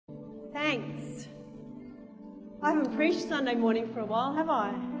Thanks. I haven't preached Sunday morning for a while, have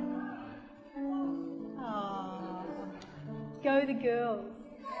I? Oh, go the girls.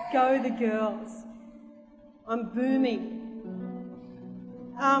 Go the girls. I'm booming.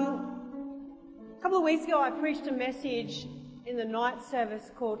 A couple of weeks ago I preached a message in the night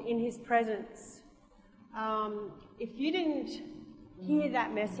service called In His Presence. If you didn't hear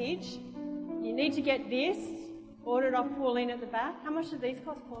that message, you need to get this. Order it off Pauline at the back. How much do these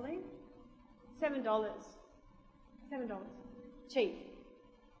cost, Pauline? $7. $7. Cheap.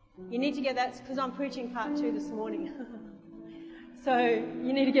 You need to get that because I'm preaching part 2 this morning. So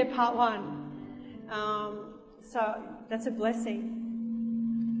you need to get part 1. So that's a blessing.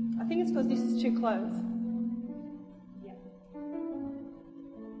 I think it's because this is too close. Yeah.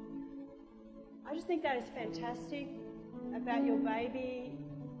 I just think that is fantastic about your baby.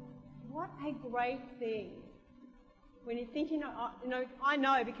 What a great thing. When you're thinking, I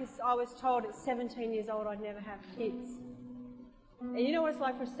know because I was told at 17 years old I'd never have kids. And you know what it's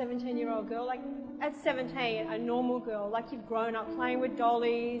like for a 17-year-old girl? Like, at 17, a normal girl, like you've grown up playing with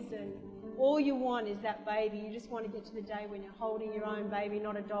dollies and all you want is that baby. You just want to get to the day when you're holding your own baby,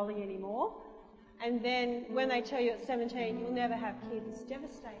 not a dolly anymore. And then when they tell you at 17 you'll never have kids, it's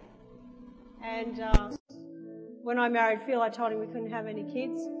devastating. And when I married Phil, I told him we couldn't have any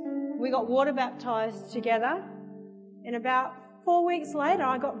kids. We got water baptised together. And about 4 weeks later,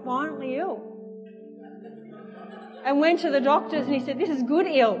 I got violently ill. And went to the doctors and he said, this is good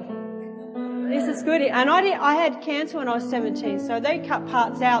ill. This is good. And I had cancer when I was 17, so they cut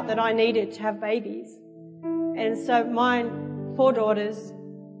parts out that I needed to have babies. And so mine, 4 daughters,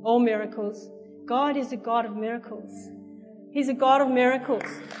 all miracles. God is a God of miracles. He's a God of miracles.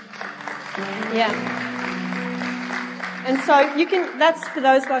 Yeah. And so that's for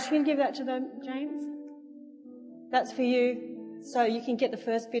those guys. You can give that to them, James. That's for you, so you can get the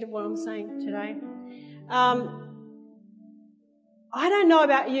first bit of what I'm saying today. I don't know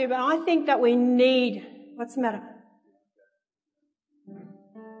about you, but I think that we need... What's the matter?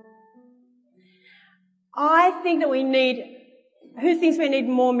 I think that we need... Who thinks we need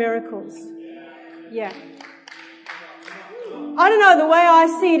more miracles? Yeah. I don't know, the way I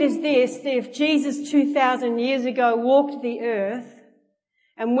see it is this, that if Jesus 2,000 years ago walked the earth,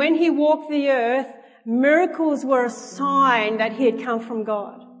 and when he walked the earth, miracles were a sign that he had come from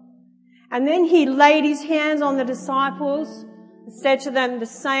God. And then he laid his hands on the disciples and said to them, the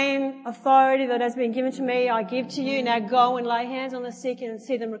same authority that has been given to me, I give to you. Now go and lay hands on the sick and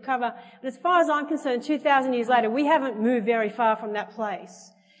see them recover. But as far as I'm concerned, 2,000 years later, we haven't moved very far from that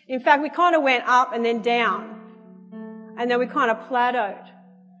place. In fact, we kind of went up and then down. And then we kind of plateaued.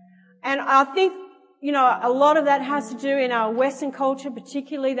 And I think, a lot of that has to do in our Western culture,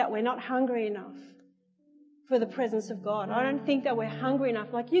 particularly that we're not hungry enough for the presence of God. I don't think that we're hungry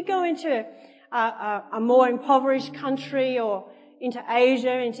enough. Like you go into a more impoverished country or into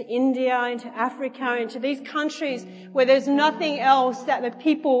Asia, into India, into Africa, into these countries where there's nothing else that the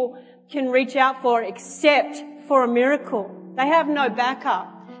people can reach out for except for a miracle. They have no backup.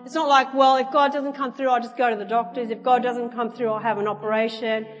 It's not like, well, if God doesn't come through, I'll just go to the doctors. If God doesn't come through, I'll have an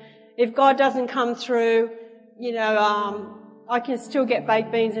operation. If God doesn't come through, I can still get baked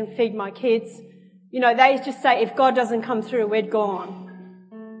beans and feed my kids. They just say, if God doesn't come through, we're gone.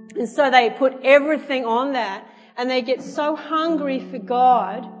 And so they put everything on that, and they get so hungry for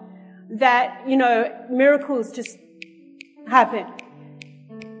God that, miracles just happen.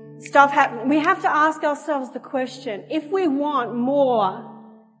 Stuff happens. We have to ask ourselves the question, if we want more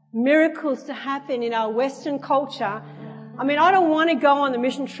miracles to happen in our Western culture, I don't want to go on the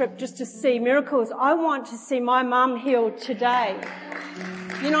mission trip just to see miracles. I want to see my mum healed today.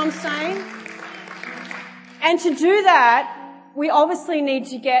 You know what I'm saying? And to do that, we obviously need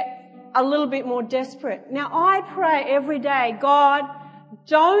to get a little bit more desperate. Now, I pray every day, God,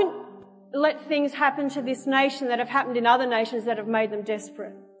 don't let things happen to this nation that have happened in other nations that have made them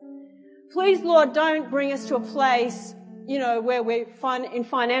desperate. Please, Lord, don't bring us to a place, where we're in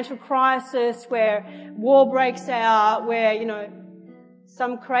financial crisis, where war breaks out, where,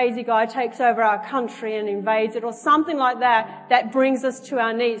 some crazy guy takes over our country and invades it or something like that brings us to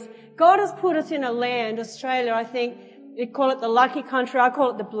our knees. God has put us in a land, Australia, I think, we call it the lucky country, I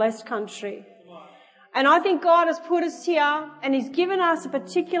call it the blessed country. And I think God has put us here and He's given us a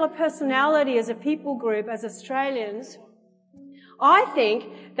particular personality as a people group, as Australians. I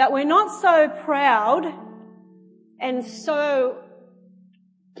think that we're not so proud and so,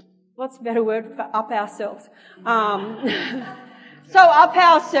 what's a better word for up ourselves? So up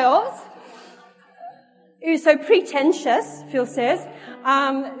ourselves, so pretentious, Phil says,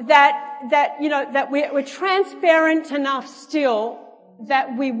 that we're transparent enough still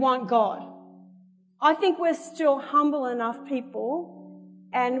that we want God. I think we're still humble enough people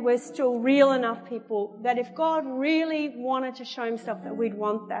and we're still real enough people that if God really wanted to show himself, that we'd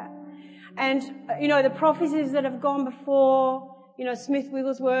want that. And, the prophecies that have gone before, Smith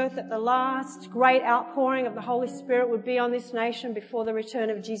Wigglesworth, that the last great outpouring of the Holy Spirit would be on this nation before the return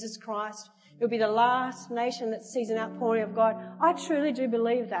of Jesus Christ. It would be the last nation that sees an outpouring of God. I truly do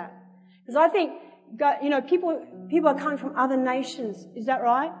believe that. Because I think, people are coming from other nations. Is that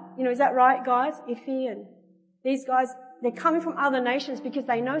right? Is that right, guys? Iffy and these guys, they're coming from other nations because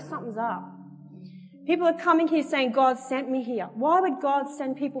they know something's up. People are coming here saying, God sent me here. Why would God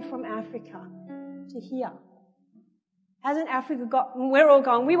send people from Africa to here? Hasn't Africa we're all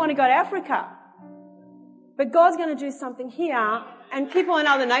going, we want to go to Africa. But God's going to do something here, and people in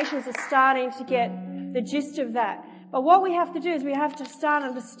other nations are starting to get the gist of that. But what we have to do is we have to start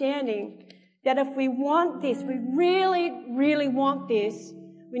understanding that if we want this, we really, really want this,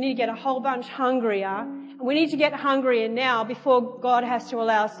 we need to get a whole bunch hungrier. And we need to get hungrier now before God has to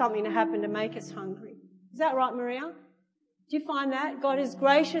allow something to happen to make us hungry. Is that right, Maria? Do you find that? God is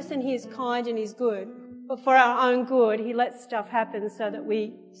gracious and he is kind and he's good. But for our own good, he lets stuff happen so that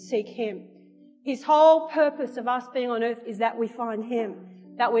we seek him. His whole purpose of us being on earth is that we find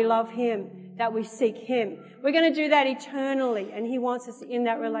him, that we love him, that we seek him. We're going to do that eternally, and he wants us in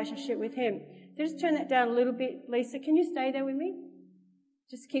that relationship with him. Just turn that down a little bit, Lisa. Can you stay there with me?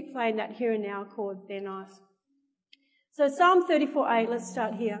 Just keep playing that here and now chords. They're nice. So Psalm 34:8, let's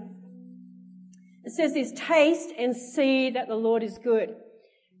start here. It says this, taste and see that the Lord is good.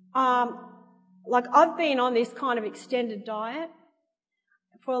 I've been on this kind of extended diet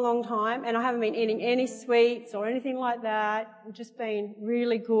for a long time, and I haven't been eating any sweets or anything like that. I've just been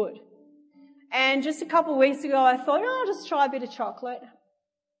really good. And just a couple of weeks ago, I thought, I'll just try a bit of chocolate.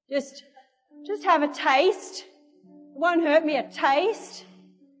 Just have a taste. It won't hurt me, a taste.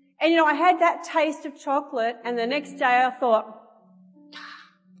 And I had that taste of chocolate, and the next day I thought,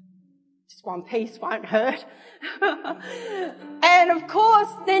 just one piece won't hurt. And of course,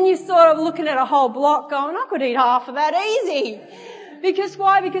 then you're sort of looking at a whole block going, I could eat half of that easy. Because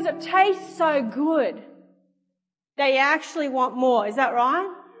why? Because it tastes so good that you actually want more. Is that right?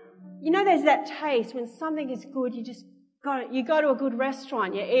 There's that taste when something is good, you go to a good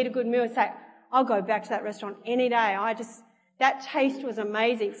restaurant, you eat a good meal and say, I'll go back to that restaurant any day. That taste was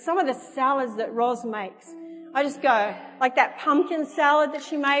amazing. Some of the salads that Roz makes, I just go, like that pumpkin salad that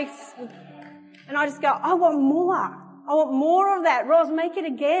she makes, and I just go, I want more. I want more of that. Roz, make it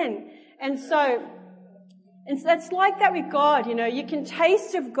again. And so it's like that with God, you can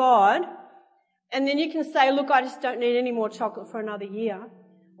taste of God, and then you can say, look, I just don't need any more chocolate for another year.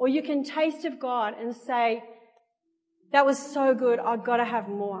 Or you can taste of God and say, that was so good, I've got to have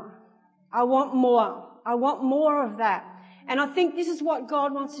more. I want more. I want more of that. And I think this is what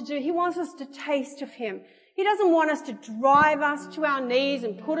God wants to do. He wants us to taste of him. He doesn't want us to drive us to our knees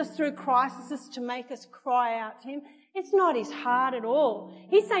and put us through crises to make us cry out to him. It's not his heart at all.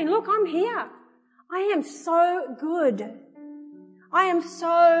 He's saying, look, I'm here. I am so good. I am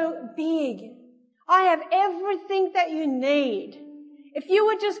so big. I have everything that you need. If you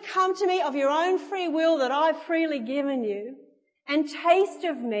would just come to me of your own free will that I've freely given you and taste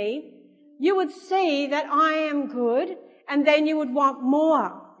of me, you would see that I am good, and then you would want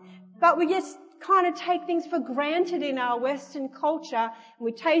more. But we just kind of take things for granted in our Western culture.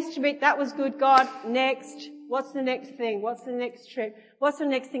 We taste a bit, that was good, God, next. What's the next thing? What's the next trip? What's the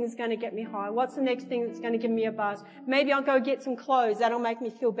next thing that's going to get me high? What's the next thing that's going to give me a buzz? Maybe I'll go get some clothes. That'll make me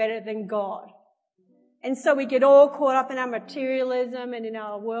feel better than God. And so we get all caught up in our materialism and in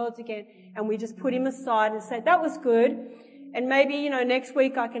our worlds again, and we just put him aside and say, that was good. And maybe, next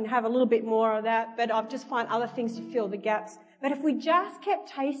week I can have a little bit more of that, but I'll just find other things to fill the gaps. But if we just kept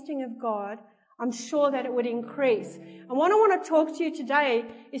tasting of God, I'm sure that it would increase. And what I want to talk to you today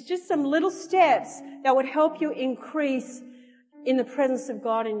is just some little steps that would help you increase in the presence of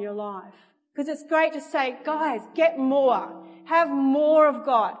God in your life. Because it's great to say, guys, get more. Have more of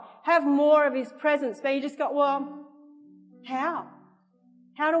God. Have more of his presence. But you just go, well, how?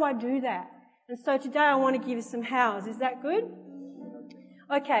 How do I do that? And so today I want to give you some hows. Is that good?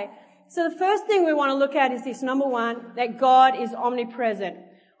 Okay. So the first thing we want to look at is this. Number one, that God is omnipresent.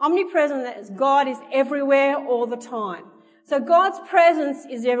 Omnipresent, that is God is everywhere all the time. So God's presence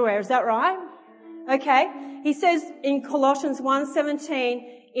is everywhere. Is that right? Okay. He says in Colossians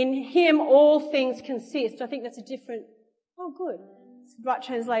 1:17, in him all things consist. I think that's a different, good. It's the right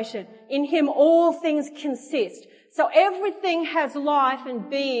translation. In him all things consist. So everything has life and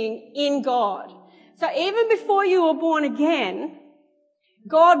being in God. So even before you were born again,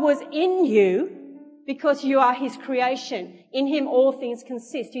 God was in you because you are his creation. In him all things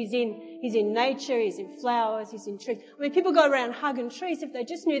consist. He's in nature, he's in flowers, he's in trees. I mean, people go around hugging trees. If they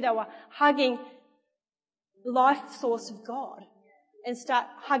just knew they were hugging life source of God and start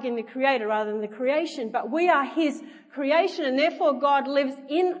hugging the creator rather than the creation. But we are his creation, and therefore God lives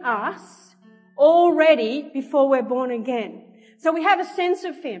in us already before we're born again. So we have a sense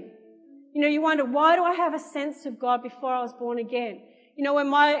of him. You know, you wonder, why do I have a sense of God before I was born again? You know, when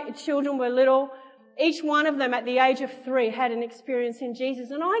my children were little, each one of them at the age of 3 had an experience in Jesus.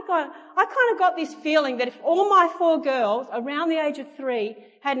 And I kind of got this feeling that if all my 4 girls around the age of 3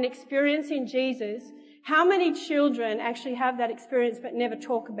 had an experience in Jesus, how many children actually have that experience but never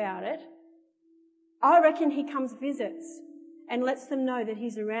talk about it? I reckon he comes visits and lets them know that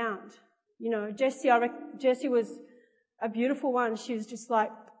he's around. You know, Jessie was a beautiful one. She was just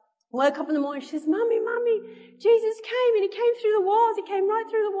like, woke up in the morning, she says, Mummy, Jesus came and he came through the walls. He came right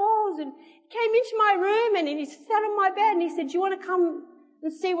through the walls and he came into my room and he sat on my bed and he said, do you want to come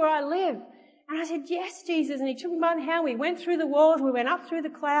and see where I live? And I said, yes, Jesus. And he took me by the hand. We went through the walls. We went up through the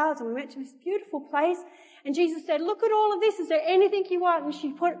clouds and we went to this beautiful place. And Jesus said, look at all of this. Is there anything you want? And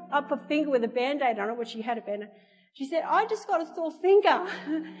she put up a finger with a Band-Aid on it, which she had a Band-Aid. She said, I just got a sore finger.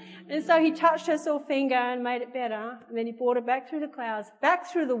 And so he touched her sore finger and made it better. And then he brought her back through the clouds, back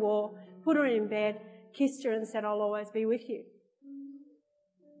through the wall, put her in bed, kissed her and said, I'll always be with you.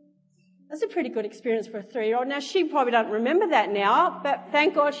 That's a pretty good experience for a 3-year-old. Now, she probably doesn't remember that now, but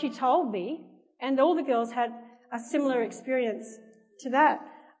thank God she told me. And all the girls had a similar experience to that.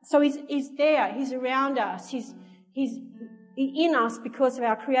 So he's there. He's around us. He's in us because of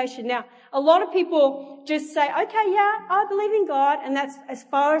our creation. Now, a lot of people just say, okay, yeah, I believe in God, and that's as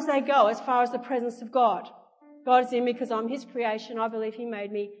far as they go, as far as the presence of God. God is in me because I'm his creation. I believe he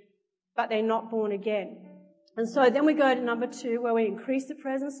made me, but they're not born again. And so then we go to number 2, where we increase the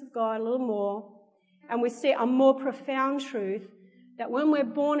presence of God a little more, and we see a more profound truth that when we're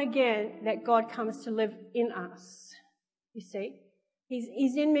born again, that God comes to live in us. You see?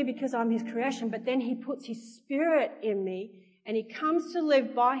 He's in me because I'm his creation, but then he puts his spirit in me and he comes to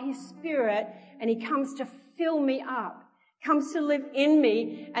live by his spirit and he comes to fill me up, comes to live in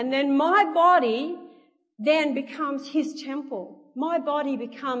me, and then my body then becomes his temple. My body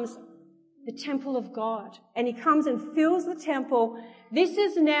becomes the temple of God, and he comes and fills the temple. This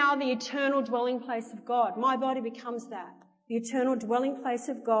is now the eternal dwelling place of God. My body becomes that, the eternal dwelling place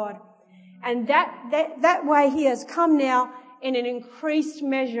of God. And that way he has come now in an increased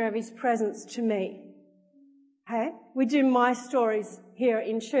measure of his presence to me. Okay? We do my stories here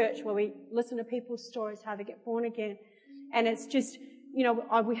in church where we listen to people's stories, how they get born again. And it's just, you know,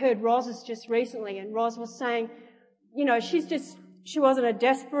 we heard Roz's just recently, and Roz was saying, you know, she wasn't a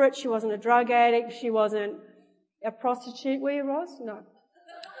desperate, she wasn't a drug addict, she wasn't a prostitute. Were you, Roz?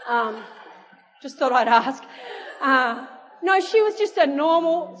 No. Just thought I'd ask. No, she was just a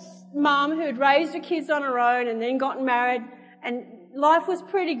normal mum who had raised her kids on her own and then gotten married, and life was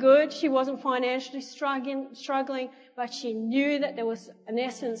pretty good. She wasn't financially struggling, but she knew that there was an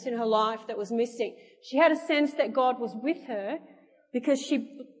essence in her life that was missing. She had a sense that God was with her because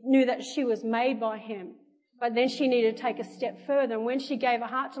she knew that she was made by him. But then she needed to take a step further. And when she gave her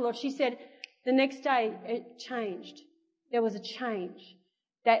heart to the Lord, she said the next day it changed. There was a change.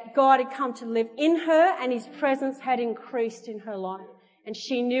 That God had come to live in her and his presence had increased in her life. And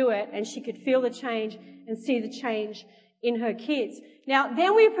she knew it, and she could feel the change and see the change in her kids. Now,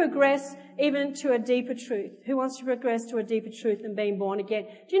 then we progress even to a deeper truth. Who wants to progress to a deeper truth than being born again?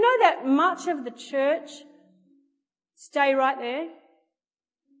 Do you know that much of the church stay right there?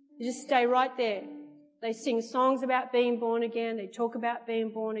 They just stay right there. They sing songs about being born again. They talk about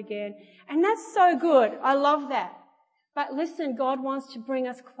being born again. And that's so good. I love that. But listen, God wants to bring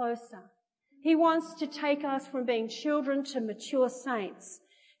us closer. He wants to take us from being children to mature saints.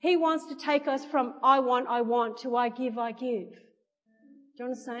 He wants to take us from I want to I give. Do you know what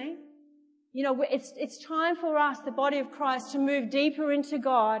I'm saying? You know, it's time for us, the body of Christ, to move deeper into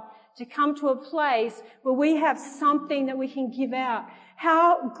God, to come to a place where we have something that we can give out.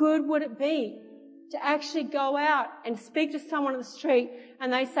 How good would it be to actually go out and speak to someone on the street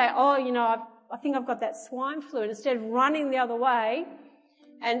and they say, oh, you know, I think I've got that swine flu, and instead of running the other way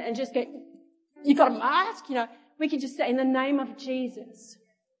and just get, you got a mask, you know, we can just say, in the name of Jesus,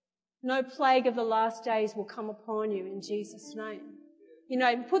 no plague of the last days will come upon you in Jesus' name. You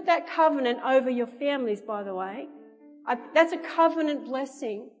know, put that covenant over your families, by the way. That's a covenant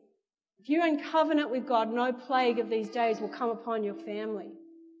blessing. If you're in covenant with God, no plague of these days will come upon your family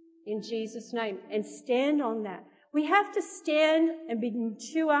in Jesus' name. And stand on that. We have to stand and be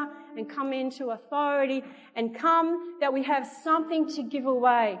mature and come into authority and come that we have something to give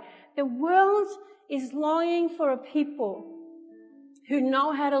away. The world is longing for a people who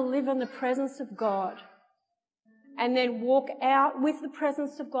know how to live in the presence of God and then walk out with the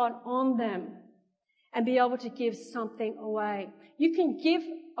presence of God on them and be able to give something away. You can give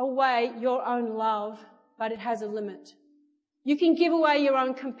away your own love, but it has a limit. You can give away your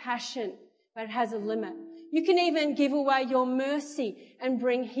own compassion, but it has a limit. You can even give away your mercy and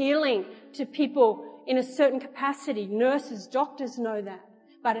bring healing to people in a certain capacity. Nurses, doctors know that,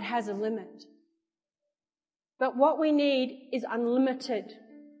 but it has a limit. But what we need is unlimited.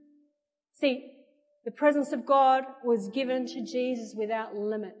 See, the presence of God was given to Jesus without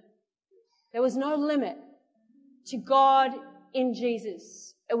limit. There was no limit to God in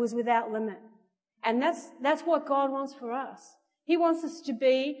Jesus. It was without limit. And that's what God wants for us. He wants us to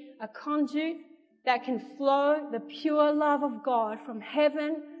be a conduit that can flow the pure love of God from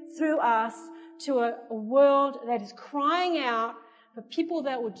heaven through us to a world that is crying out for people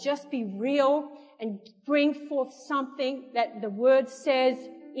that will just be real and bring forth something that the Word says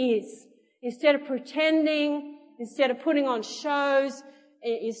is. Instead of pretending, instead of putting on shows,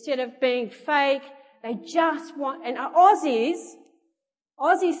 instead of being fake, they just want, and Aussies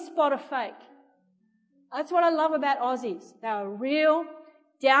spot a fake. That's what I love about Aussies. They are real,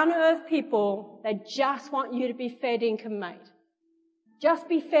 down-to-earth people. They just want you to be fair income, mate. Just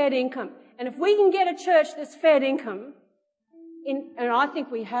be fair income. And if we can get a church that's fair income, and I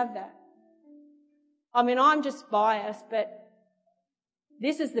think we have that. I mean, I'm just biased, but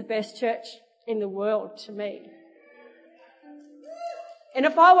this is the best church in the world to me. And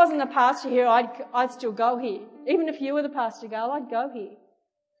if I wasn't the pastor here, I'd still go here. Even if you were the pastor, girl, I'd go here.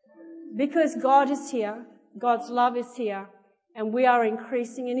 Because God is here, God's love is here, and we are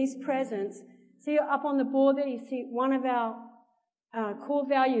increasing in His presence. See, up on the board there, you see one of our core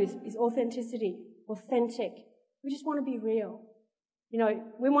values is authenticity, authentic. We just want to be real. You know,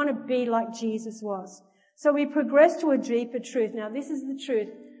 we want to be like Jesus was. So we progress to a deeper truth. Now, this is the truth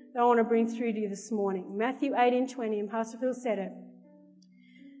that I want to bring through to you this morning. Matthew 18:20, and Pastor Phil said it.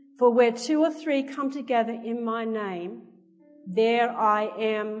 For where 2 or 3 come together in my name, there I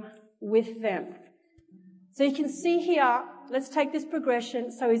am with them. So you can see here, let's take this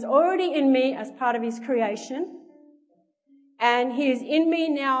progression. So He's already in me as part of His creation. And He is in me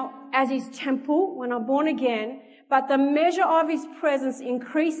now as His temple when I'm born again. But the measure of His presence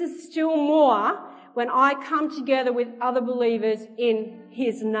increases still more when I come together with other believers in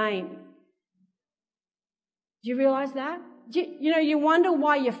His name. Do you realize that? You wonder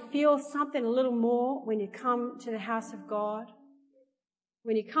why you feel something a little more when you come to the house of God.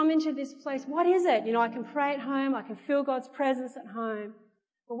 When you come into this place, what is it? I can pray at home, I can feel God's presence at home.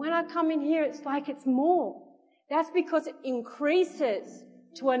 But when I come in here, it's like it's more. That's because it increases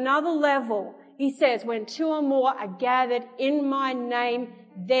to another level. He says, when 2 or more are gathered in my name,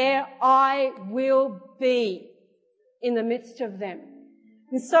 there I will be in the midst of them.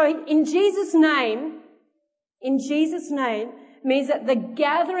 And so in Jesus' name means that the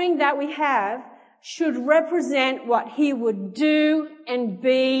gathering that we have should represent what He would do and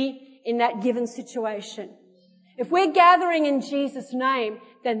be in that given situation. If we're gathering in Jesus' name,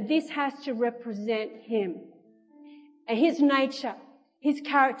 then this has to represent Him and His nature, His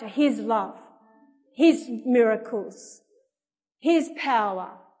character, His love, His miracles, His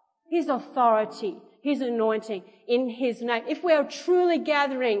power, His authority, His anointing in His name. If we are truly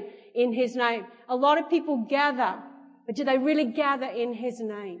gathering in His name, a lot of people gather, but do they really gather in His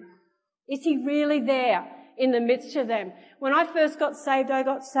name? Is He really there in the midst of them? When I first got saved, I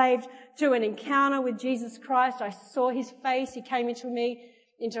got saved through an encounter with Jesus Christ. I saw His face. He came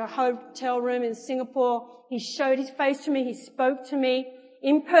into a hotel room in Singapore. He showed His face to me. He spoke to me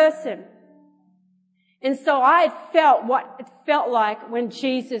in person. And so I had felt what it felt like when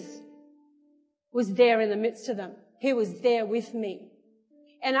Jesus was there in the midst of them. He was there with me.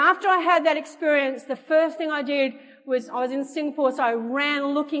 And after I had that experience, the first thing I did was, I was in Singapore, so I ran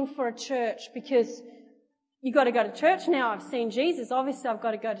looking for a church because you got to go to church now. I've seen Jesus. Obviously, I've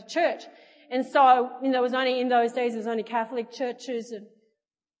got to go to church. And so, there was only, in those days, there was only Catholic churches and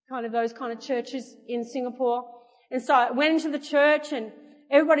those kind of churches in Singapore. And so I went into the church and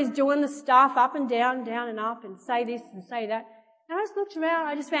everybody's doing the stuff up and down and up and say this and say that. And I just looked around.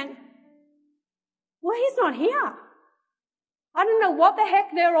 I just went, well, He's not here. I don't know what the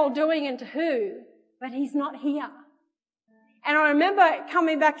heck they're all doing and to who, but He's not here. And I remember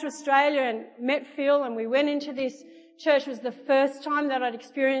coming back to Australia and met Phil, and we went into this church. It was the first time that I'd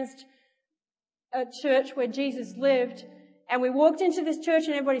experienced a church where Jesus lived. And we walked into this church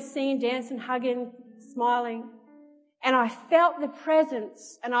and everybody's singing, dancing, hugging, smiling. And I felt the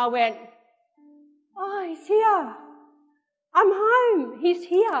presence and I went, oh, He's here. I'm home. He's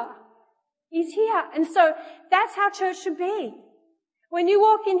here. He's here. And so that's how church should be. When you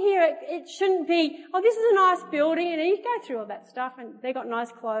walk in here, it shouldn't be, oh, this is a nice building, and you go through all that stuff, and they got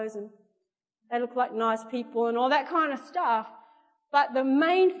nice clothes, and they look like nice people, and all that kind of stuff. But the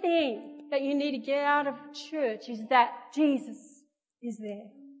main thing that you need to get out of church is that Jesus is there.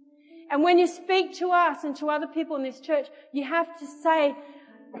 And when you speak to us and to other people in this church, you have to say,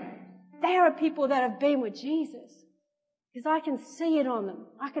 they are people that have been with Jesus. Because I can see it on them.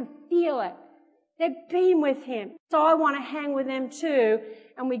 I can feel it. They've been with Him. So I want to hang with them too.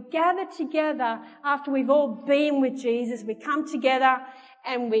 And we gather together after we've all been with Jesus. We come together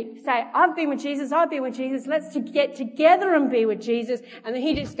and we say, I've been with Jesus, I've been with Jesus. Let's get together and be with Jesus. And then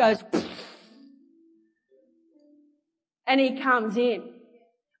He just goes, and He comes in.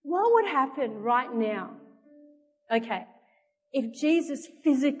 What would happen right now? Okay, if Jesus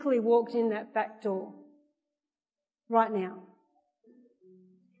physically walked in that back door right now,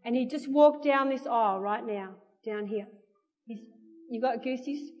 and He just walked down this aisle right now, down here. You got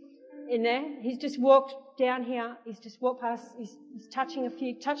goosies in there? He's just walked down here. He's just walked past. He's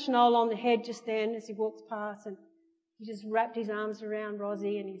touched Noel on the head just then as he walks past, and he just wrapped his arms around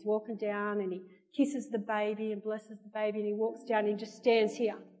Rosie, and he's walking down, and he kisses the baby and blesses the baby, and he walks down and he just stands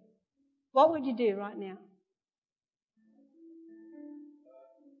here. What would you do right now?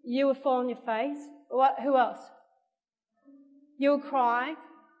 You would fall on your face. Who else? You would cry.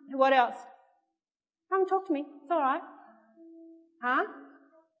 What else? Come talk to me. It's all right. Huh?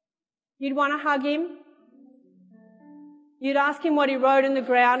 You'd want to hug Him. You'd ask Him what He wrote in the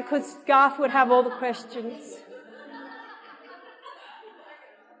ground, because Garth would have all the questions.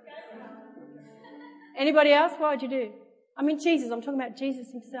 Anybody else? What would you do? I mean, Jesus. I'm talking about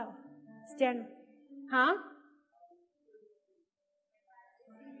Jesus Himself. Stand. Huh?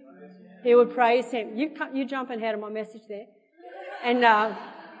 He would praise Him. You jumping ahead of my message there. And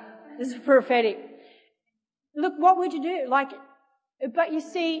this is prophetic. Look, what would you do? But you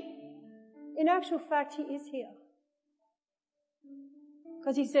see, in actual fact, He is here.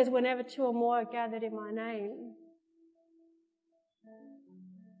 Because He says, whenever two or more are gathered in my name,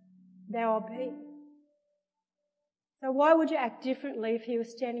 there I'll be. So why would you act differently if He was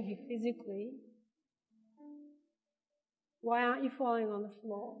standing here physically? Why aren't you falling on the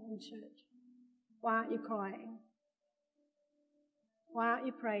floor in church? Why aren't you crying? Why aren't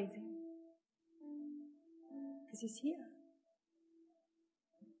you praising? Because He's here.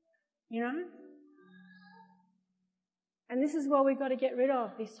 You know? And this is what we've got to get rid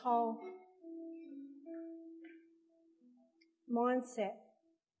of, this whole mindset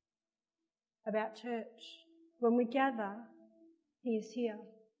about church. When we gather, He is here.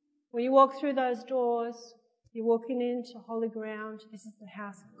 When you walk through those doors, you're walking into holy ground. This is the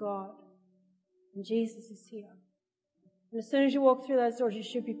house of God. And Jesus is here. And as soon as you walk through those doors, you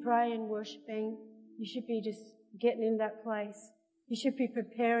should be praying, worshipping. You should be just getting in that place. You should be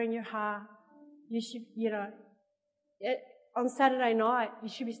preparing your heart. You should, on Saturday night, you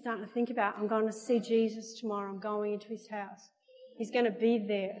should be starting to think about, I'm going to see Jesus tomorrow. I'm going into His house. He's going to be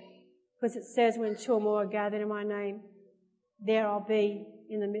there. Because it says, when two or more are gathered in my name, there I'll be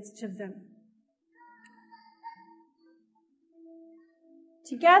in the midst of them.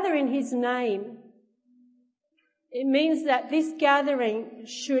 To gather in His name, it means that this gathering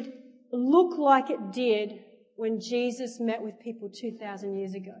should look like it did when Jesus met with people 2,000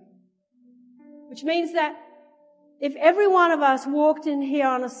 years ago. Which means that if every one of us walked in here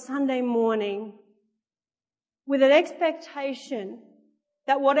on a Sunday morning with an expectation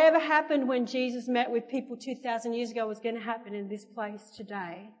that whatever happened when Jesus met with people 2,000 years ago was going to happen in this place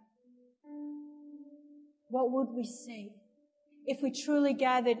today, what would we see? If we truly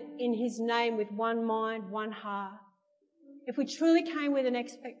gathered in His name with one mind, one heart, if we truly came with an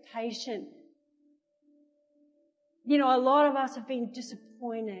expectation. A lot of us have been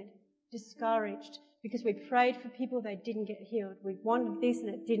disappointed, discouraged, because we prayed for people, they didn't get healed. We wanted this and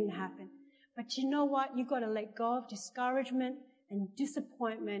it didn't happen. But you know what? You've got to let go of discouragement and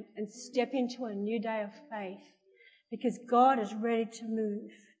disappointment and step into a new day of faith, because God is ready to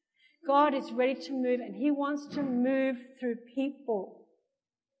move. God is ready to move, and He wants to move through people.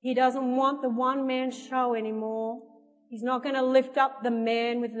 He doesn't want the one-man show anymore. He's not going to lift up the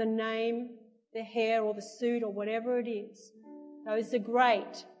man with the name, the hair or the suit or whatever it is. Those are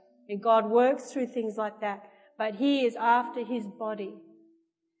great, and God works through things like that. But He is after His body.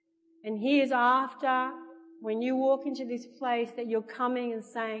 And He is after, when you walk into this place, that you're coming and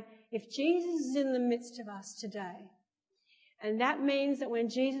saying, if Jesus is in the midst of us today, and that means that when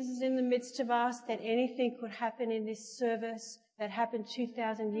Jesus is in the midst of us, that anything could happen in this service that happened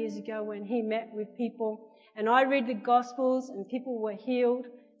 2,000 years ago when He met with people. And I read the Gospels and people were healed,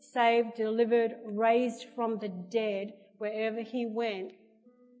 saved, delivered, raised from the dead wherever he went,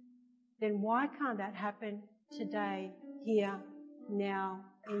 then why can't that happen today, here, now,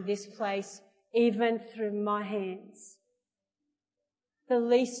 in this place, even through my hands? The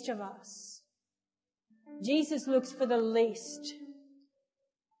least of us. Jesus looks for the least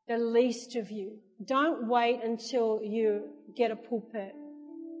of you. Don't wait until you get a pulpit.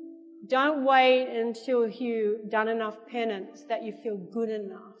 Don't wait until you've done enough penance that you feel good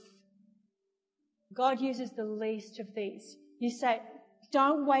enough. God uses the least of these. You say,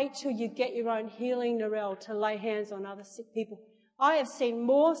 don't wait till you get your own healing Narelle to lay hands on other sick people. I have seen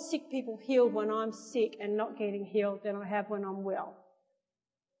more sick people healed when I'm sick and not getting healed than I have when I'm well.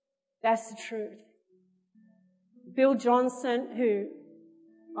 That's the truth. Bill Johnson, who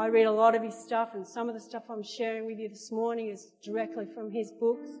I read a lot of his stuff, and some of the stuff I'm sharing with you this morning is directly from his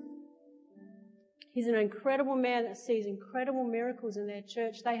books. He's an incredible man that sees incredible miracles in their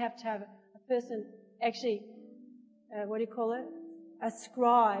church. They have to have a person, actually, a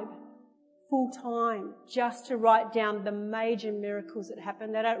scribe, full-time, just to write down the major miracles that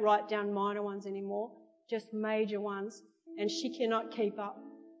happen. They don't write down minor ones anymore, just major ones. And she cannot keep up.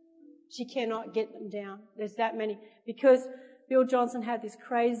 She cannot get them down. There's that many. Because Bill Johnson had this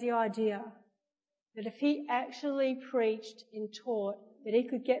crazy idea that if he actually preached and taught, that he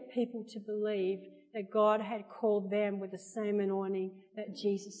could get people to believe that God had called them with the same anointing that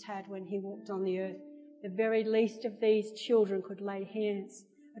Jesus had when he walked on the earth. The very least of these children could lay hands.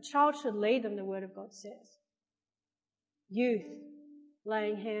 A child should lead them, the Word of God says. Youth,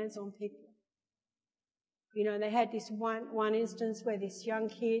 laying hands on people. You know, they had this one instance where this young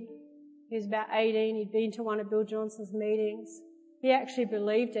kid, he was about 18, he'd been to one of Bill Johnson's meetings. He actually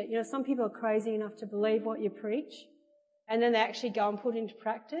believed it. You know, some people are crazy enough to believe what you preach, and then they actually go and put it into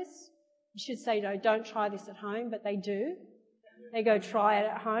practice. You should say, no, don't try this at home, but they do. They go try it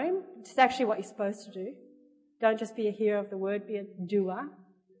at home. It's actually what you're supposed to do. Don't just be a hearer of the word, be a doer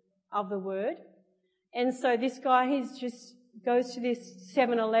of the word. And so this guy, he's just goes to this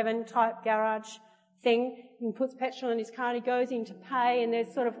 7-Eleven type garage thing. He puts petrol in his car and he goes in to pay, and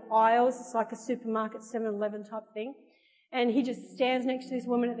there's sort of aisles. It's like a supermarket 7-Eleven type thing. And he just stands next to this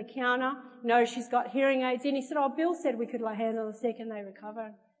woman at the counter. Notice she's got hearing aids in. He said, Bill said we could lay hands on the sick and they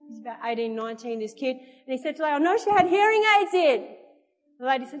recover. He's about 18, 19, this kid. And he said to the lady, I know she had hearing aids in. The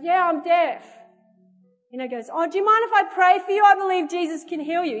lady said, yeah, I'm deaf. You know, goes, do you mind if I pray for you? I believe Jesus can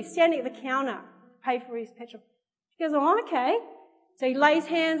heal you. He's standing at the counter, pay for his petrol. She goes, okay. So he lays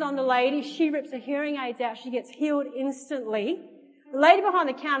hands on the lady. She rips her hearing aids out. She gets healed instantly. The lady behind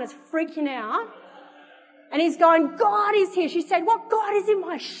the counter is freaking out. And he's going, God is here. She said, what? God is in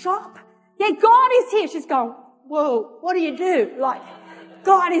my shop? Yeah, God is here. She's going, whoa, what do you do? Like,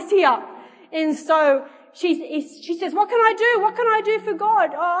 God is here. And so she says, what can I do? What can I do for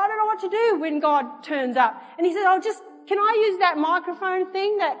God? I don't know what to do when God turns up. And he says, can I use that microphone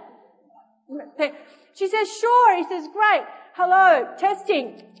thing She says, sure. He says, great. Hello,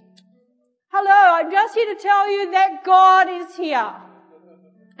 testing. Hello, I'm just here to tell you that God is here.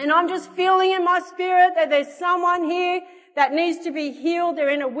 And I'm just feeling in my spirit that there's someone here that needs to be healed. They're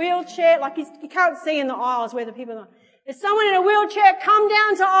in a wheelchair. Like you can't see in the aisles where the people are. There's someone in a wheelchair. Come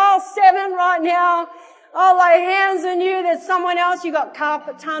down to aisle 7 right now. I'll lay hands on you. There's someone else. You got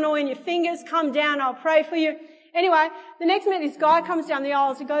carpal tunnel in your fingers. Come down. I'll pray for you. Anyway, the next minute this guy comes down the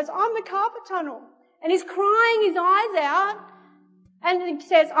aisles and goes, I'm the carpal tunnel. And he's crying his eyes out. And he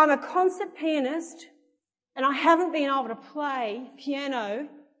says, I'm a concert pianist and I haven't been able to play piano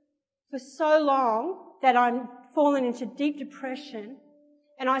for so long that I'm fallen into deep depression.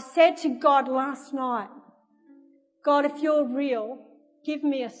 And I said to God last night, God, if you're real, give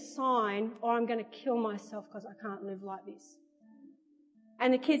me a sign or I'm going to kill myself because I can't live like this.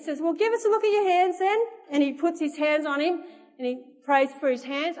 And the kid says, well, give us a look at your hands then. And he puts his hands on him and he prays for his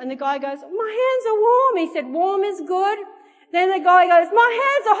hands. And the guy goes, my hands are warm. He said, warm is good. Then the guy goes, my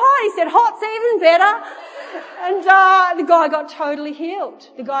hands are hot. He said, hot's even better. And the guy got totally healed.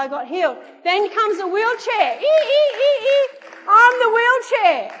 The guy got healed. Then comes a wheelchair. I'm the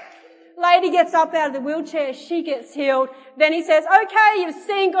wheelchair. Lady gets up out of the wheelchair. She gets healed. Then he says, okay, you've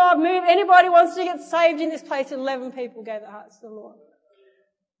seen God move. Anybody wants to get saved in this place? 11 people gave their hearts to the Lord.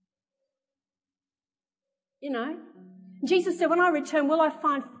 You know, Jesus said, when I return, will I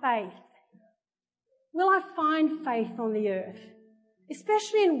find faith? Will I find faith on the earth?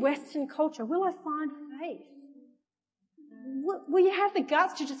 Especially in Western culture, will I find faith? Will you have the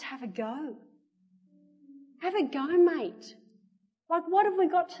guts to just have a go? Have a go, mate. Like, what have we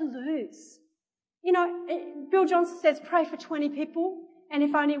got to lose? You know, Bill Johnson says pray for 20 people, and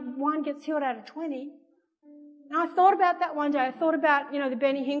if only one gets healed out of 20, And I thought about that one day. I thought about, the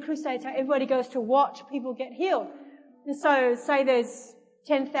Benny Hinn crusades, how everybody goes to watch people get healed. And so say there's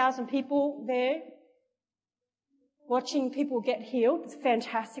 10,000 people there watching people get healed. It's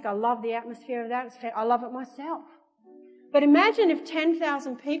fantastic. I love the atmosphere of that. I love it myself. But imagine if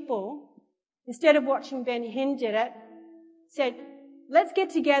 10,000 people, instead of watching Benny Hinn did it, said, let's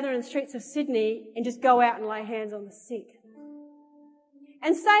get together in the streets of Sydney and just go out and lay hands on the sick.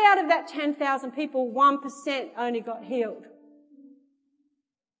 And say out of that 10,000 people, 1% only got healed.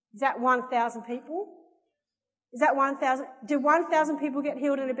 Is that 1,000 people? Is that 1,000? Did 1,000 people get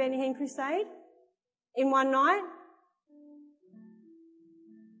healed in a Benny Hinn crusade in one night?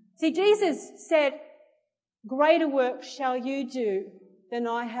 See, Jesus said, greater work shall you do than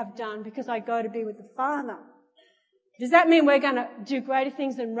I have done because I go to be with the Father. Does that mean we're going to do greater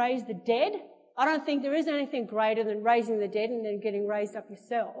things than raise the dead? I don't think there is anything greater than raising the dead and then getting raised up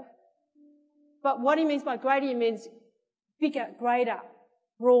yourself. But what he means by greater, he means bigger, greater,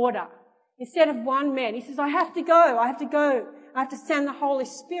 broader. Instead of one man, he says, I have to go. I have to send the Holy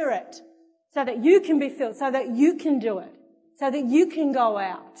Spirit so that you can be filled, so that you can do it, so that you can go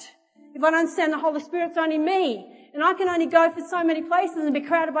out. If I don't send the Holy Spirit, it's only me. And I can only go for so many places and be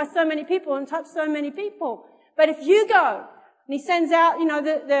crowded by so many people and touch so many people. But if you go, and he sends out,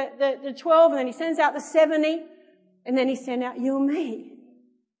 the 12, and then he sends out the 70, and then he sends out you and me.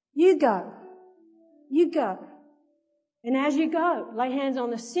 You go. You go. And as you go, lay hands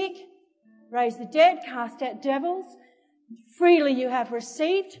on the sick, raise the dead, cast out devils. Freely you have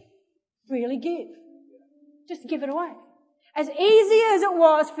received, freely give. Just give it away. As easy as it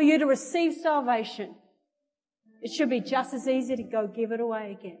was for you to receive salvation, it should be just as easy to go give it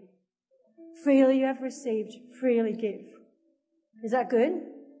away again. Freely you have received, freely give. Is that good?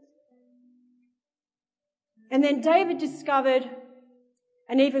 And then David discovered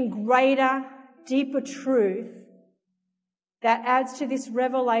an even greater, deeper truth that adds to this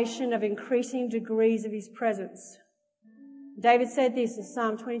revelation of increasing degrees of his presence. David said this in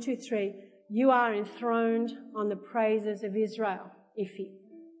Psalm 22:3, you are enthroned on the praises of Israel, Ifi.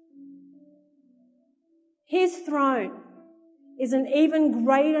 His throne is an even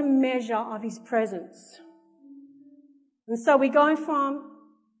greater measure of his presence. And so we're going from,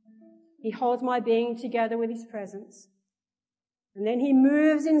 he holds my being together with his presence. And then he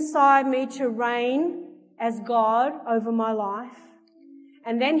moves inside me to reign as God over my life.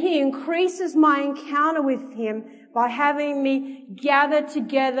 And then he increases my encounter with him by having me gather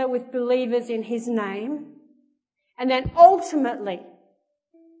together with believers in his name. And then ultimately,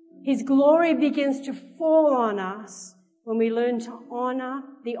 his glory begins to fall on us when we learn to honour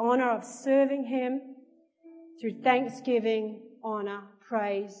the honour of serving him through thanksgiving, honour,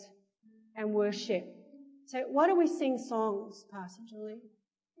 praise and worship. So why do we sing songs, Pastor Julie?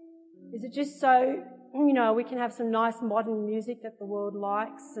 Is it just so, we can have some nice modern music that the world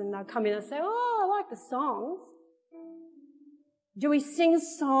likes and they'll come in and say, oh, I like the songs. Do we sing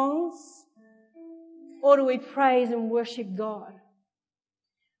songs or do we praise and worship God?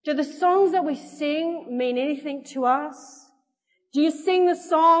 Do the songs that we sing mean anything to us? Do you sing the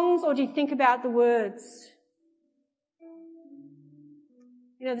songs or do you think about the words?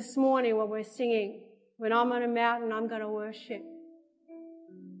 This morning when we're singing, when I'm on a mountain, I'm going to worship.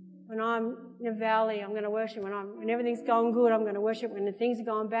 When I'm in a valley, I'm going to worship. When everything's going good, I'm going to worship. When the things are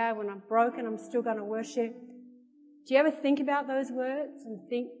going bad, when I'm broken, I'm still going to worship. Do you ever think about those words and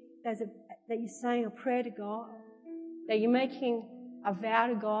think that you're saying a prayer to God? That you're making a vow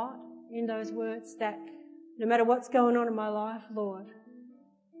to God in those words that no matter what's going on in my life, Lord,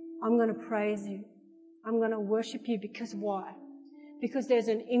 I'm going to praise you. I'm going to worship you because why? Because there's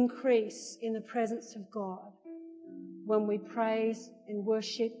an increase in the presence of God when we praise and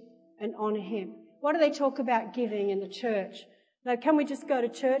worship and honour him. Why do they talk about giving in the church? Now, can we just go to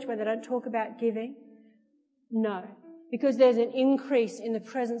church where they don't talk about giving? No, because there's an increase in the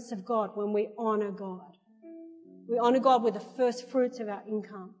presence of God when we honour God. We honour God with the first fruits of our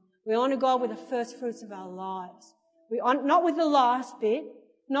income. We honour God with the first fruits of our lives. Not with the last bit,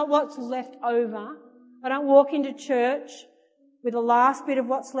 not what's left over. I don't walk into church with the last bit of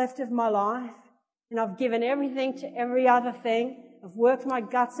what's left of my life and I've given everything to every other thing. I've worked my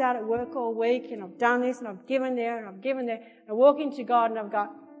guts out at work all week and I've done this and I've given there and I've given there. I walk into God and I've got,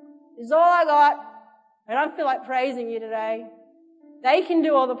 this is all I got. I don't feel like praising you today. They can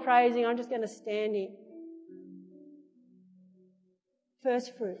do all the praising. I'm just going to stand here.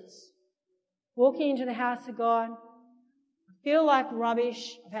 First fruits. Walking into the house of God. I feel like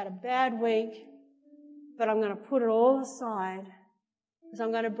rubbish. I've had a bad week. But I'm going to put it all aside because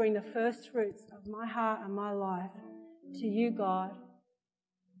I'm going to bring the first fruits of my heart and my life to you, God.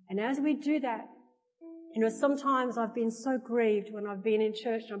 And as we do that, You know, sometimes I've been so grieved when I've been in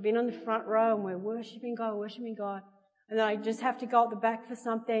church and I've been on the front row and we're worshiping God. And then I just have to go at the back for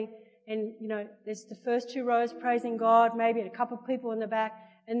something. And, you know, there's the first 2 rows praising God, maybe a couple of people in the back,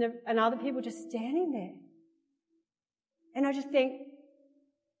 and other people just standing there. And I just think,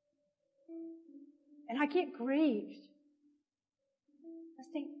 and I get grieved. I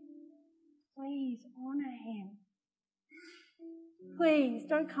just think, please honour Him. Please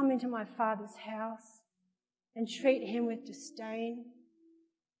don't come into my Father's house and treat Him with disdain.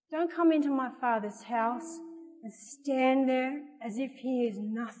 Don't come into my Father's house and stand there as if He is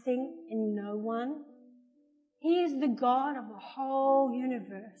nothing and no one. He is the God of the whole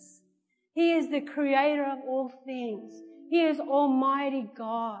universe. He is the creator of all things. He is Almighty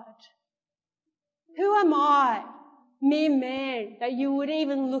God. Who am I, mere man, that you would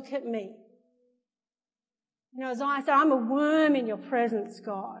even look at me? You know, as I said, I'm a worm in your presence,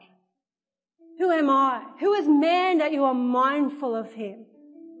 God. Who am I? Who is man that you are mindful of him?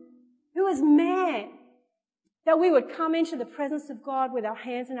 Who is man that we would come into the presence of God with our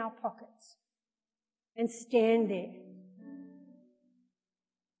hands in our pockets and stand there?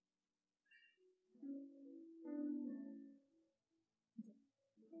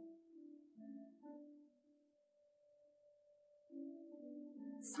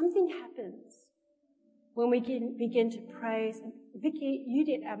 Something happens when we begin to praise. Vicky, you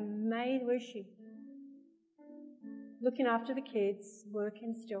did amazing worship. Looking after the kids,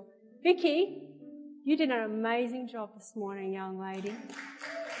 working still. Vicky, you did an amazing job this morning, young lady.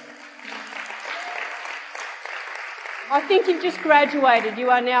 I think you've just graduated. You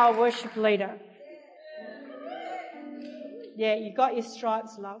are now a worship leader. Yeah, you got your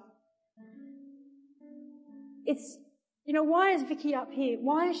stripes, love. It's, you know, why is Vicky up here?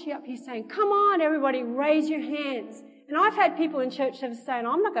 Why is she up here saying, come on, everybody, raise your hands? And I've had people in church have saying,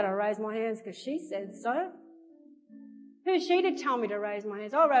 I'm not going to raise my hands because she said so. Who's she to tell me to raise my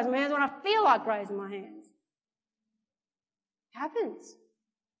hands? I'll raise my hands when I feel like raising my hands. It happens.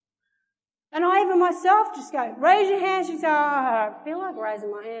 And I even myself just go, raise your hands. She says, I don't feel like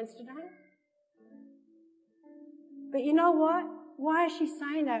raising my hands today. But you know what? Why is she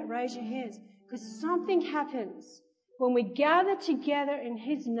saying that? Raise your hands. Because something happens when we gather together in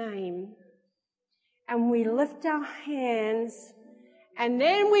His name and we lift our hands and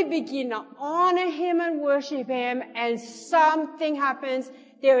then we begin to honour Him and worship Him, and something happens.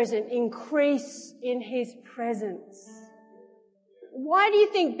 There is an increase in His presence. Why do you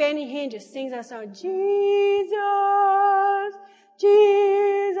think Benny Hinn just sings that song, Jesus,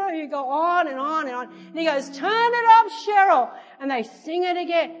 Jesus? You go on and on and on. And he goes, turn it up, Cheryl. And they sing it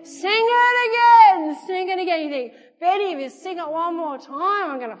again. Sing it again. Sing it again. You think, Benny, if you sing it one more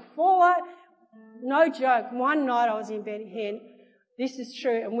time, I'm going to fall out. No joke. One night I was in Benny Hinn. This is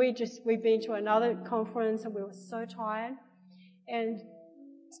true. And we've been to another conference and we were so tired. And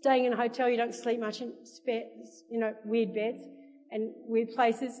staying in a hotel, you don't sleep much in weird beds and weird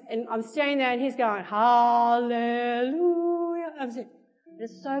places. And I'm standing there and he's going, hallelujah. I'm saying,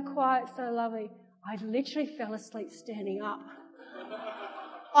 it's so quiet, so lovely. I literally fell asleep standing up.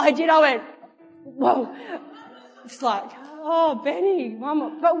 I did. I went, whoa. It's like, oh, Benny, one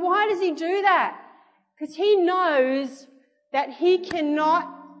more. But why does he do that? Because he knows that he cannot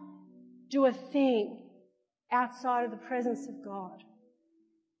do a thing outside of the presence of God.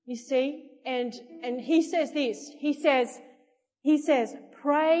 You see? And he says this. He says,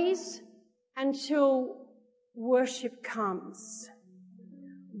 praise until worship comes.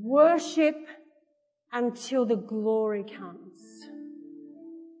 Worship until the glory comes.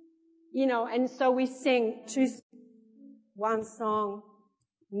 You know, and so we sing one song,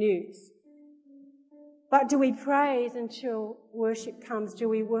 news. But do we praise until worship comes? Do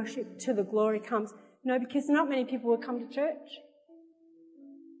we worship till the glory comes? No, because not many people will come to church.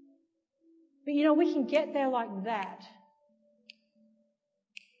 But you know, we can get there like that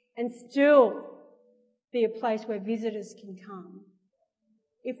and still be a place where visitors can come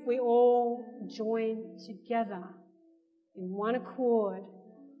if we all join together in one accord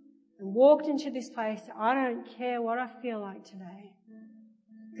and walked into this place. I don't care what I feel like today,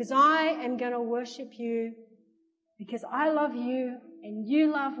 because I am going to worship you, because I love you and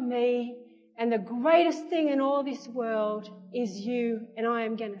you love me, and the greatest thing in all this world is you, and I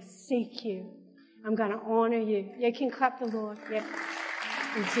am going to seek you. I'm going to honour you. You can clap the Lord. Yep.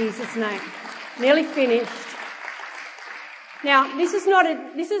 In Jesus' name. Nearly finished. Now, this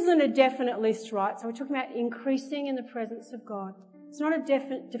isn't a definite list, right? So we're talking about increasing in the presence of God. It's not a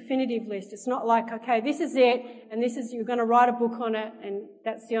definitive list. It's not like, okay, this is it, and you're going to write a book on it, and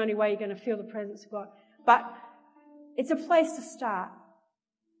that's the only way you're going to feel the presence of God. But it's a place to start.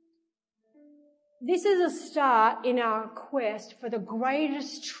 This is a start in our quest for the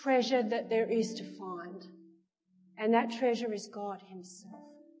greatest treasure that there is to find. And that treasure is God himself.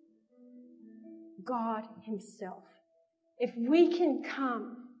 God himself. If we can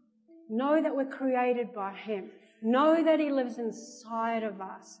come, know that we're created by him, know that he lives inside of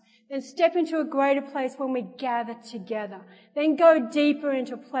us, then step into a greater place when we gather together. Then go deeper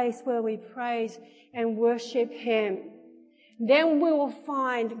into a place where we praise and worship him. Then we will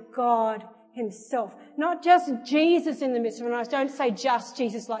find God himself. Not just Jesus in the midst of it. And I don't say just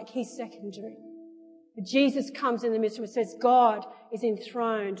Jesus like he's secondary. But Jesus comes in the midst of it and says God is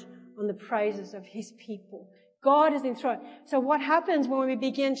enthroned on the praises of his people. God is enthroned. So what happens when we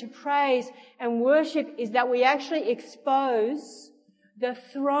begin to praise and worship is that we actually expose the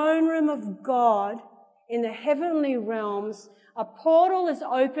throne room of God in the heavenly realms. A portal is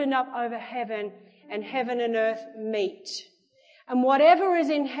opened up over heaven, and heaven and earth meet. And whatever is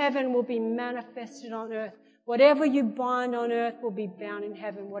in heaven will be manifested on earth. Whatever you bind on earth will be bound in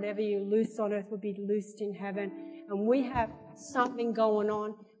heaven. Whatever you loose on earth will be loosed in heaven. And we have something going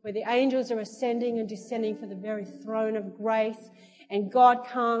on where the angels are ascending and descending for the very throne of grace. And God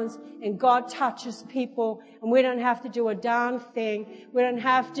comes and God touches people, and we don't have to do a darn thing. We don't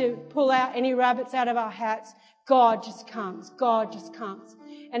have to pull out any rabbits out of our hats. God just comes. God just comes.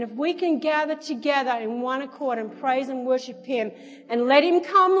 And if we can gather together in one accord and praise and worship him and let him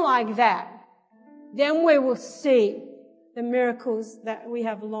come like that, then we will see the miracles that we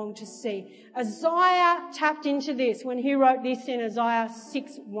have longed to see. Isaiah tapped into this when he wrote this in Isaiah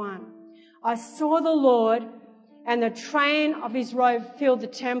 6:1. I saw the Lord, and the train of his robe filled the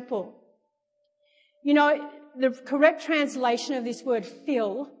temple. You know, the correct translation of this word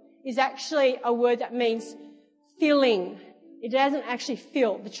fill is actually a word that means filling. It doesn't actually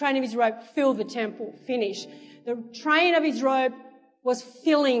fill. The train of his robe filled the temple, finish. The train of his robe was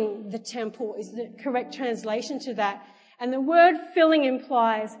filling the temple is the correct translation to that. And the word filling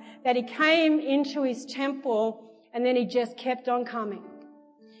implies that he came into his temple and then he just kept on coming.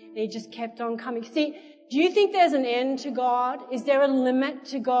 And he just kept on coming. See, do you think there's an end to God? Is there a limit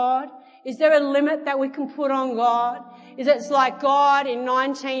to God? Is there a limit that we can put on God? Is it like God in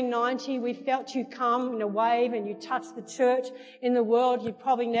 1990, we felt you come in a wave and you touched the church in the world, you'd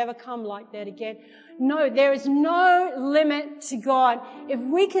probably never come like that again. No, there is no limit to God. If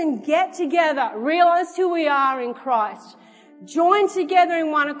we can get together, realize who we are in Christ, join together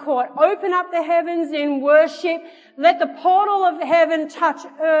in one accord, open up the heavens in worship, let the portal of heaven touch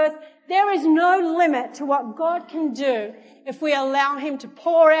earth, there is no limit to what God can do if we allow him to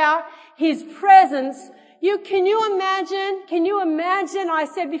pour out his presence. Can you imagine, I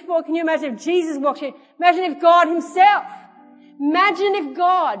said before, can you imagine if Jesus walked in? Imagine if God himself. Imagine if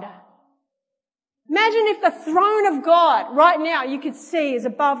the throne of God right now you could see is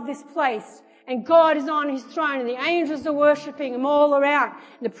above this place and God is on his throne and the angels are worshipping him all around.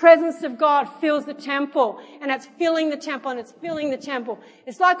 And the presence of God fills the temple and it's filling the temple and it's filling the temple.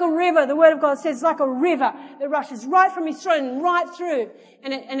 It's like a river. The word of God says it's like a river that rushes right from his throne and right through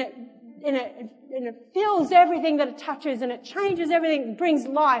and it fills everything that it touches and it changes everything. It brings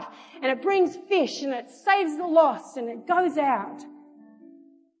life and it brings fish and it saves the lost and it goes out.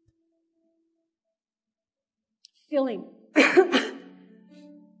 Filling.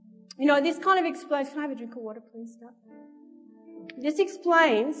 You know, this kind of explains, can I have a drink of water, please, Scott? This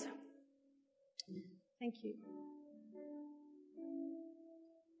explains, thank you.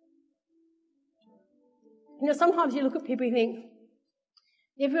 You know, sometimes you look at people and you think,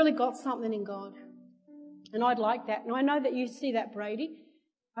 they've really got something in God. And I'd like that. And I know that you see that, Brady.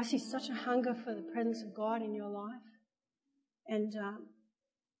 I see such a hunger for the presence of God in your life. And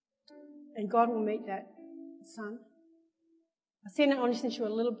God will meet that, son. I've seen it on you since you were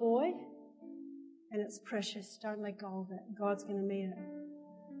a little boy, and it's precious. Don't let go of it. God's going to meet it.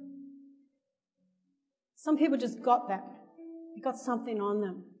 Some people just got that. They got something on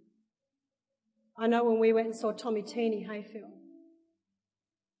them. I know when we went and saw Tommy Teeny, hey Phil.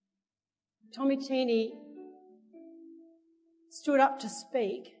 Tommy Teeny stood up to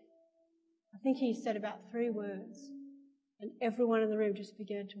speak. I think he said about 3 words, and everyone in the room just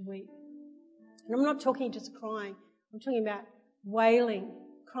began to weep. And I'm not talking just crying. I'm talking about wailing,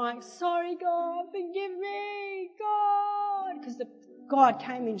 crying, sorry God, forgive me, God, because God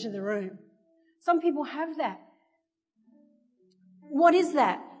came into the room. Some people have that. What is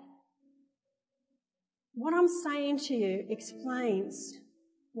that? What I'm saying to you explains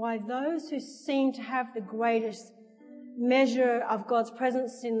why those who seem to have the greatest measure of God's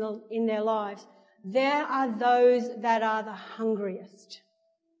presence in their lives, there are those that are the hungriest.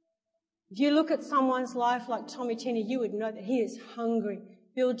 If you look at someone's life like Tommy Teeny, you would know that he is hungry.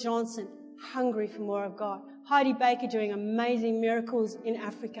 Bill Johnson, hungry for more of God. Heidi Baker doing amazing miracles in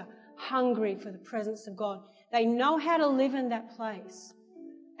Africa, hungry for the presence of God. They know how to live in that place.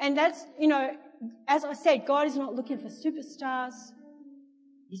 And that's, as I said, God is not looking for superstars.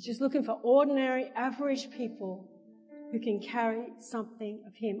 He's just looking for ordinary, average people who can carry something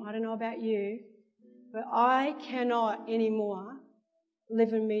of Him. I don't know about you, but I cannot anymore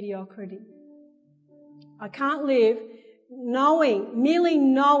live in mediocrity. I can't live merely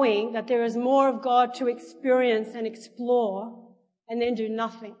knowing that there is more of God to experience and explore and then do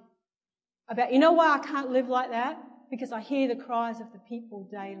nothing. You know why I can't live like that? Because I hear the cries of the people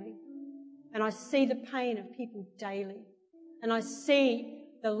daily. And I see the pain of people daily. And I see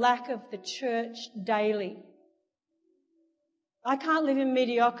the lack of the church daily. I can't live in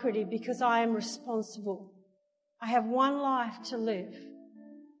mediocrity because I am responsible. I have one life to live.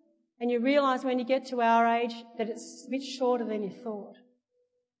 And you realise when you get to our age that it's a bit shorter than you thought.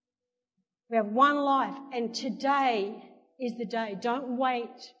 We have one life, and today is the day. Don't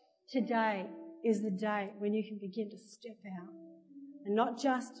wait. Today is the day when you can begin to step out and not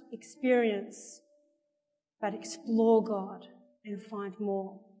just experience, but explore God and find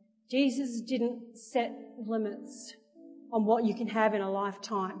more. Jesus didn't set limits on what you can have in a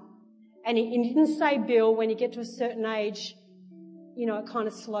lifetime. And he didn't say, Bill, when you get to a certain age, it kind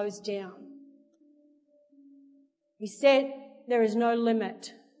of slows down. He said, there is no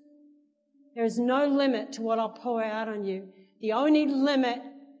limit. There is no limit to what I'll pour out on you. The only limit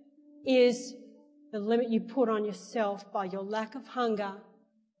is the limit you put on yourself by your lack of hunger,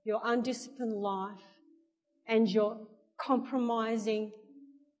 your undisciplined life, and your compromising,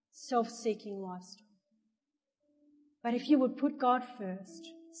 self-seeking lifestyle. But if you would put God first,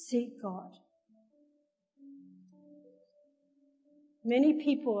 seek God. Many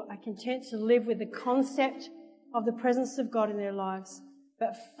people are content to live with the concept of the presence of God in their lives,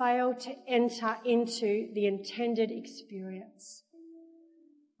 but fail to enter into the intended experience.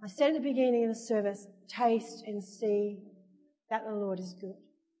 I said at the beginning of the service, taste and see that the Lord is good.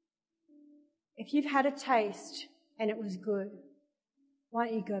 If you've had a taste and it was good, why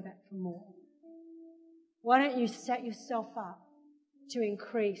don't you go back for more? Why don't you set yourself up to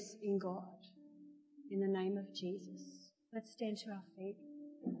increase in God in the name of Jesus? Let's stand to our feet.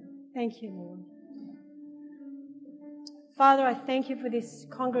 Thank you, Lord. Father, I thank you for this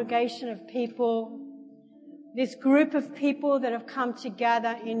congregation of people, this group of people that have come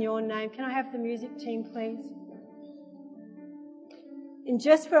together in your name. Can I have the music team, please? And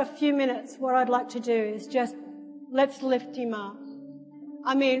just for a few minutes, what I'd like to do is let's lift him up.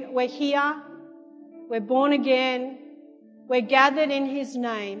 We're here, we're born again, we're gathered in his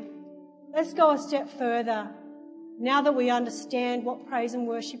name. Let's go a step further. Now that we understand what praise and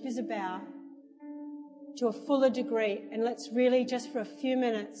worship is about to a fuller degree, and let's really just for a few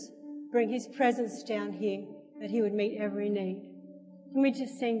minutes bring his presence down here that he would meet every need. Can we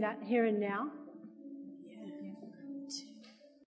just sing that here and now?